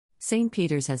St.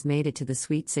 Peter's has made it to the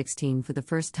Sweet 16 for the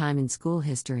first time in school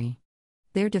history.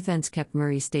 Their defense kept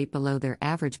Murray State below their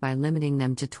average by limiting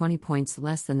them to 20 points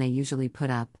less than they usually put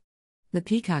up. The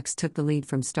Peacocks took the lead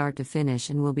from start to finish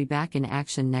and will be back in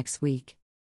action next week.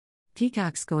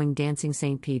 Peacocks going dancing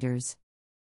St. Peter's.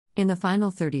 In the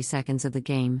final 30 seconds of the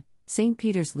game, St.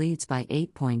 Peter's leads by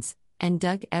 8 points, and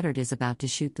Doug Eddard is about to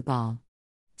shoot the ball.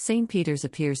 St. Peter's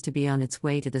appears to be on its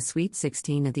way to the Sweet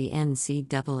 16 of the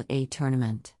NCAA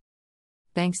tournament.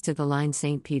 Thanks to the line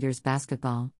St. Peter's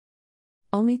basketball.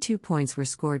 Only 2 points were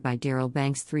scored by Daryl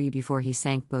Banks' 3 before he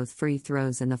sank both free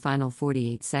throws in the final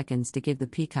 48 seconds to give the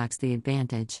Peacocks the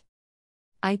advantage.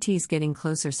 IT's getting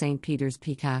closer St. Peter's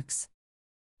Peacocks.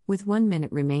 With 1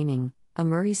 minute remaining, a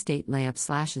Murray State layup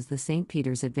slashes the St.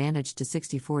 Peter's advantage to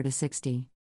 64-60.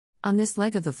 On this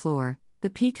leg of the floor, the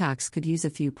Peacocks could use a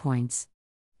few points.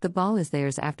 The ball is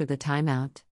theirs after the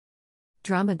timeout.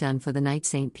 Drama done for the night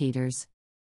St. Peter's.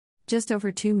 Just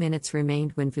over 2 minutes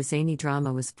remained when Fuseni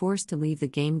Drama was forced to leave the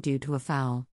game due to a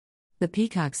foul. The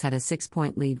Peacocks had a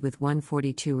 6-point lead with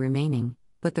 1:42 remaining,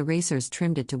 but the Racers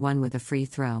trimmed it to 1 with a free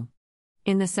throw.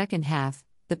 In the second half,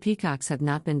 the Peacocks have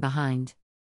not been behind.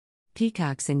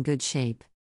 Peacocks in good shape.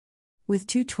 With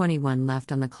 2:21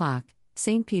 left on the clock,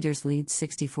 St. Peter's leads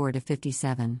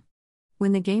 64-57.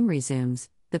 When the game resumes,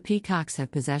 the Peacocks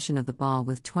have possession of the ball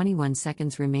with 21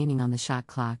 seconds remaining on the shot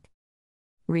clock.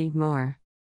 Read more.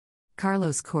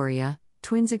 Carlos Correa,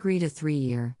 Twins agree to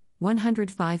 3-year,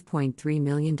 $105.3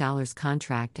 million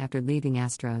contract after leaving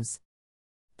Astros.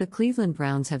 The Cleveland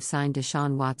Browns have signed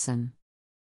Deshaun Watson.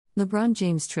 LeBron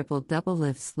James triple-double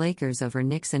lifts Lakers over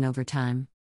Knicks in overtime.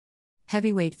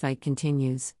 Heavyweight fight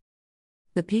continues.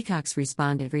 The Peacocks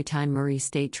respond every time Murray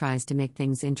State tries to make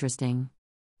things interesting.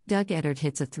 Doug Eddard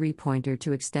hits a 3-pointer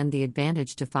to extend the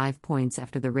advantage to 5 points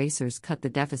after the Racers cut the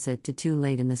deficit to 2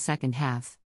 late in the second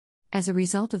half. As a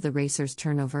result of the Racers'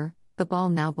 turnover, the ball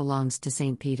now belongs to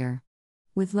St. Peter.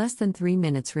 With less than 3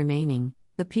 minutes remaining,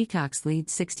 the Peacocks lead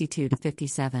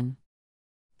 62-57.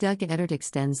 Doug Eddard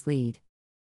extends lead.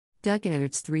 Doug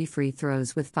Eddard's 3 free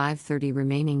throws with 5:30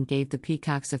 remaining gave the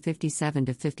Peacocks a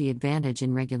 57-50 advantage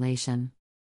in regulation.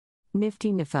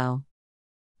 Nifty Nifo.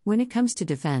 When it comes to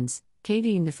defense,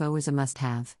 KD Nifo is a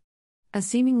must-have. A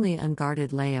seemingly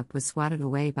unguarded layup was swatted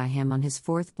away by him on his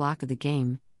 4th block of the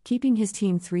game, keeping his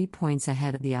team 3 points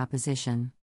ahead of the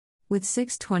opposition. With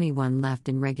 6:21 left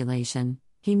in regulation,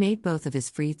 he made both of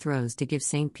his free throws to give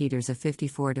St. Peter's a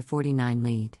 54-49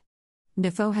 lead.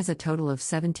 Nifo has a total of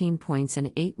 17 points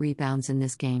and 8 rebounds in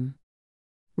this game.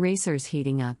 Racers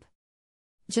heating up.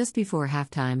 Just before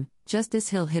halftime, Justice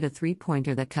Hill hit a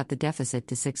 3-pointer that cut the deficit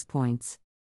to 6 points.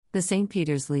 The St.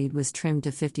 Peter's lead was trimmed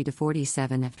to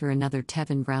 50-47 after another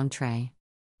Tevin Brown tray.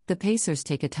 The Pacers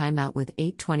take a timeout with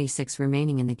 8:26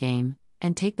 remaining in the game,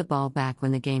 and take the ball back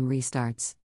when the game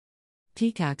restarts.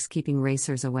 Peacocks keeping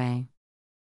Racers away.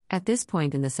 At this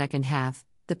point in the second half,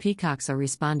 the Peacocks are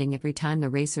responding every time the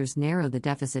Racers narrow the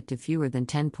deficit to fewer than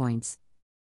 10 points.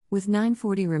 With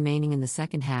 9:40 remaining in the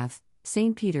second half,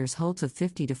 St. Peter's holds a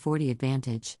 50-40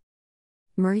 advantage.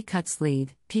 Murray cuts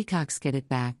lead, Peacocks get it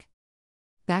back.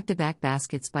 Back-to-back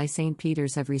baskets by St.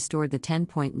 Peter's have restored the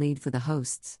 10-point lead for the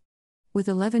hosts. With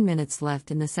 11 minutes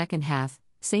left in the second half,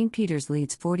 St. Peter's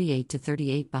leads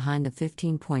 48-38 behind the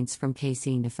 15 points from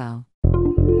KC Nifo.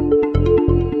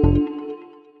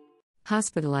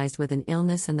 Hospitalized with an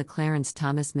illness, and the Clarence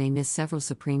Thomas may miss several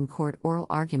Supreme Court oral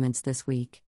arguments this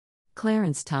week.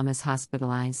 Clarence Thomas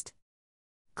hospitalized.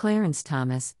 Clarence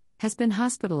Thomas has been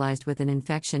hospitalized with an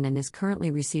infection and is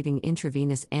currently receiving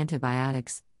intravenous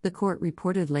antibiotics, the court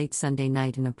reported late Sunday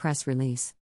night in a press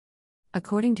release.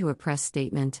 According to a press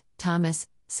statement, Thomas,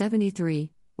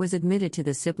 73, was admitted to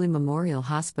the Sibley Memorial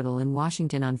Hospital in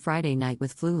Washington on Friday night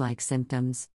with flu-like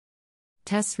symptoms.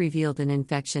 Tests revealed an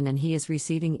infection and he is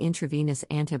receiving intravenous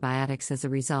antibiotics as a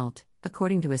result,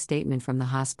 according to a statement from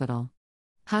the hospital.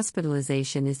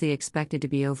 Hospitalization is expected to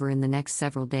be over in the next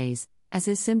several days, as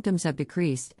his symptoms have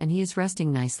decreased and he is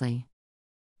resting nicely.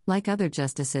 Like other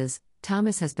justices,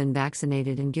 Thomas has been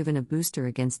vaccinated and given a booster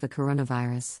against the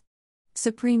coronavirus.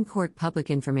 Supreme Court Public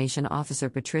Information Officer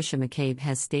Patricia McCabe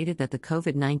has stated that the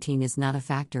COVID-19 is not a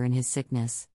factor in his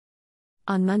sickness.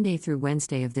 On Monday through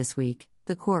Wednesday of this week,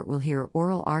 the court will hear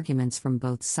oral arguments from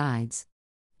both sides.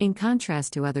 In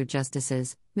contrast to other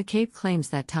justices, McCabe claims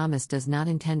that Thomas does not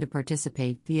intend to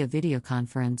participate via video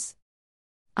conference.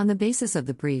 On the basis of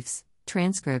the briefs,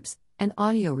 transcripts, and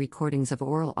audio recordings of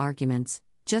oral arguments,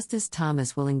 Justice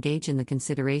Thomas will engage in the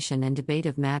consideration and debate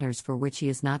of matters for which he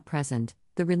is not present,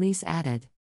 the release added.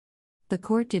 The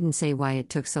court didn't say why it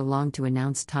took so long to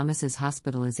announce Thomas's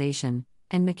hospitalization,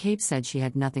 and McCabe said she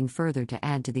had nothing further to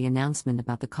add to the announcement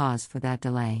about the cause for that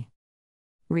delay.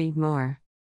 Read more.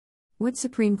 What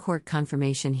Supreme Court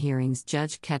confirmation hearings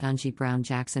Judge Ketanji Brown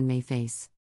Jackson may face.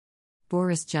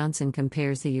 Boris Johnson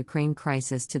compares the Ukraine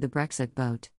crisis to the Brexit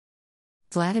vote.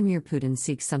 Vladimir Putin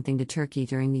seeks something to Turkey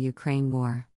during the Ukraine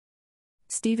war.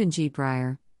 Stephen G.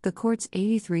 Breyer, the court's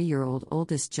 83-year-old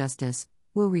oldest justice,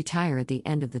 will retire at the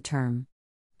end of the term.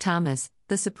 Thomas,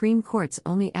 the Supreme Court's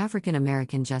only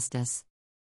African-American justice.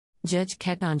 Judge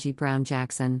Ketanji Brown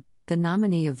Jackson, the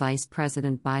nominee of Vice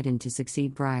President Biden to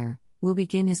succeed Breyer, will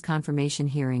begin his confirmation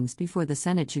hearings before the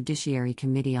Senate Judiciary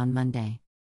Committee on Monday.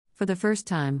 For the first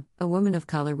time, a woman of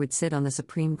color would sit on the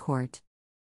Supreme Court.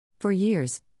 For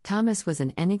years, Thomas was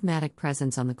an enigmatic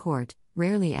presence on the court,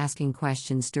 rarely asking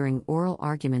questions during oral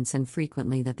arguments and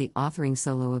frequently offering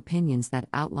solo opinions that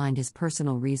outlined his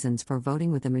personal reasons for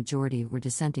voting with a majority or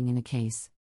dissenting in a case.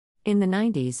 In the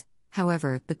 90s,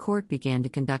 however, the court began to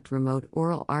conduct remote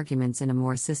oral arguments in a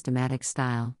more systematic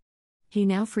style. He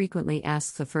now frequently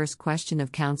asks the first question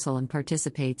of counsel and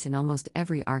participates in almost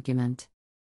every argument.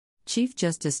 Chief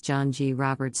Justice John G.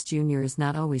 Roberts Jr. is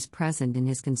not always present in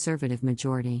his conservative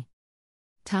majority.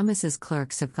 Thomas's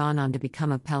clerks have gone on to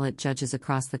become appellate judges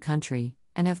across the country,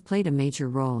 and have played a major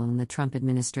role in the Trump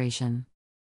administration.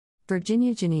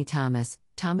 Virginia Ginny Thomas,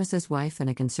 Thomas's wife and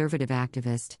a conservative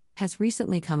activist, has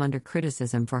recently come under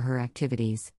criticism for her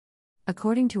activities.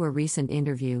 According to a recent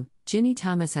interview, Ginny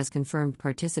Thomas has confirmed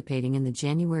participating in the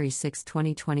January 6,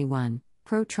 2021,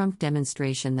 pro-Trump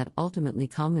demonstration that ultimately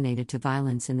culminated to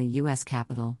violence in the U.S.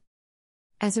 Capitol.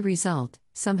 As a result,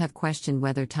 some have questioned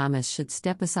whether Thomas should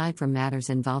step aside from matters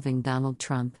involving Donald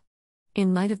Trump.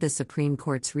 In light of the Supreme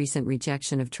Court's recent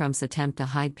rejection of Trump's attempt to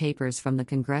hide papers from the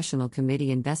Congressional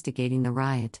Committee investigating the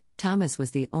riot, Thomas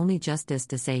was the only justice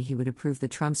to say he would approve the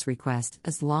Trump's request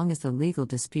as long as the legal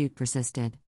dispute persisted.